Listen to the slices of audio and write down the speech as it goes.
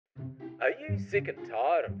Are you sick and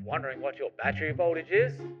tired of wondering what your battery voltage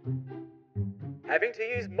is? Having to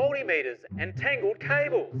use multimeters and tangled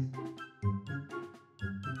cables?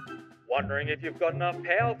 Wondering if you've got enough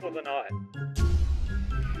power for the night?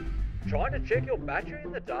 Trying to check your battery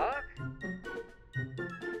in the dark?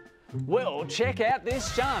 Well, check out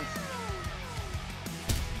this shunt.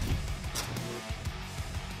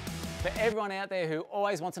 For everyone out there who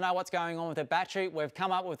always wants to know what's going on with their battery, we've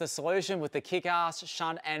come up with a solution with the KickAss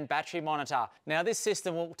Shunt and Battery Monitor. Now this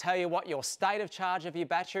system will tell you what your state of charge of your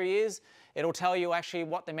battery is. It'll tell you actually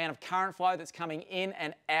what the amount of current flow that's coming in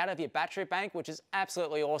and out of your battery bank, which is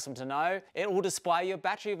absolutely awesome to know. It will display your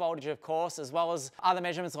battery voltage, of course, as well as other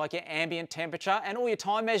measurements like your ambient temperature and all your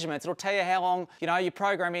time measurements. It'll tell you how long, you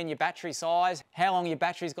program in your battery size, how long your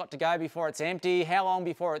battery's got to go before it's empty, how long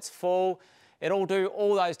before it's full. It'll do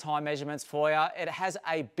all those time measurements for you. It has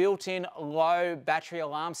a built-in low battery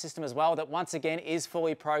alarm system as well that once again is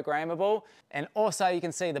fully programmable. And also you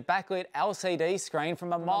can see the backlit LCD screen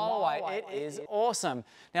from a mile away. It is awesome.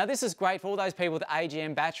 Now this is great for all those people with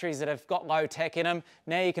AGM batteries that have got low tech in them.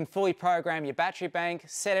 Now you can fully program your battery bank,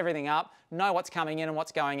 set everything up, know what's coming in and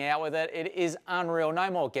what's going out with it. It is unreal, no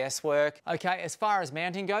more guesswork. Okay, as far as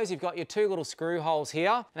mounting goes, you've got your two little screw holes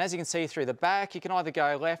here. And as you can see through the back, you can either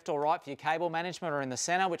go left or right for your cable management or in the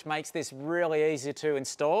center, which makes this really easy to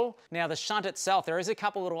install. Now the shunt itself, there is a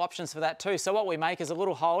couple little options for that too. So what we make is a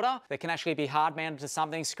little holder that can actually be hard mounted to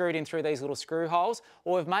something, screwed in through these little screw holes,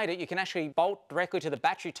 or we've made it, you can actually bolt directly to the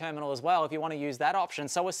battery terminal as well if you want to use that option.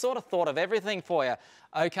 So we've sort of thought of everything for you.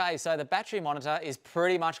 Okay, so the battery monitor is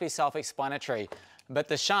pretty much self-explanatory. But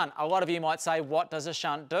the shunt, a lot of you might say, what does a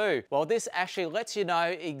shunt do? Well, this actually lets you know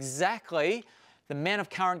exactly the amount of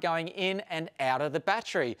current going in and out of the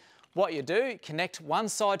battery. What you do, connect one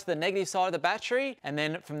side to the negative side of the battery, and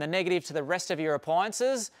then from the negative to the rest of your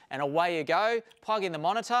appliances, and away you go. Plug in the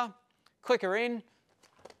monitor, click her in,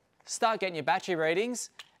 start getting your battery readings,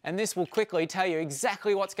 and this will quickly tell you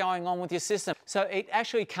exactly what's going on with your system. So it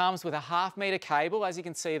actually comes with a 1/2 meter cable, as you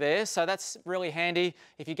can see there. So that's really handy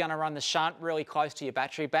if you're gonna run the shunt really close to your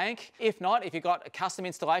battery bank. If not, if you've got a custom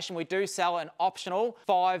installation, we do sell an optional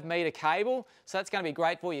 5 meter cable. So that's gonna be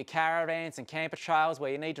great for your caravans and camper trails where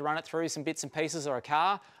you need to run it through some bits and pieces or a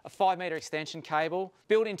car. A 5 meter extension cable.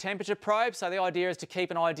 Built-in temperature probe. So the idea is to keep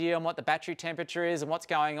an idea on what the battery temperature is and what's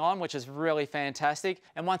going on, which is really fantastic.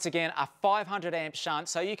 And once again, a 500 amp shunt.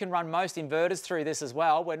 So you can run most inverters through this as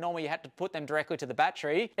well, where normally you had to put them directly to the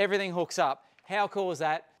battery. Everything hooks up. How cool is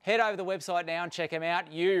that? Head over to the website now and check them out.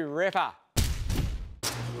 You ripper.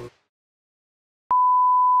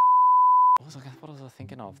 What was I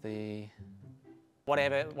thinking of?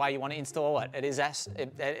 Whatever way you want to install it. It is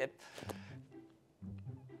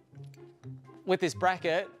with this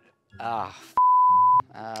bracket. Sorry,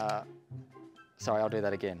 I'll do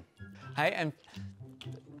that again. Hey, and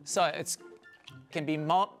so it's can be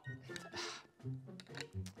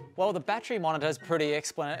well, the battery monitor is pretty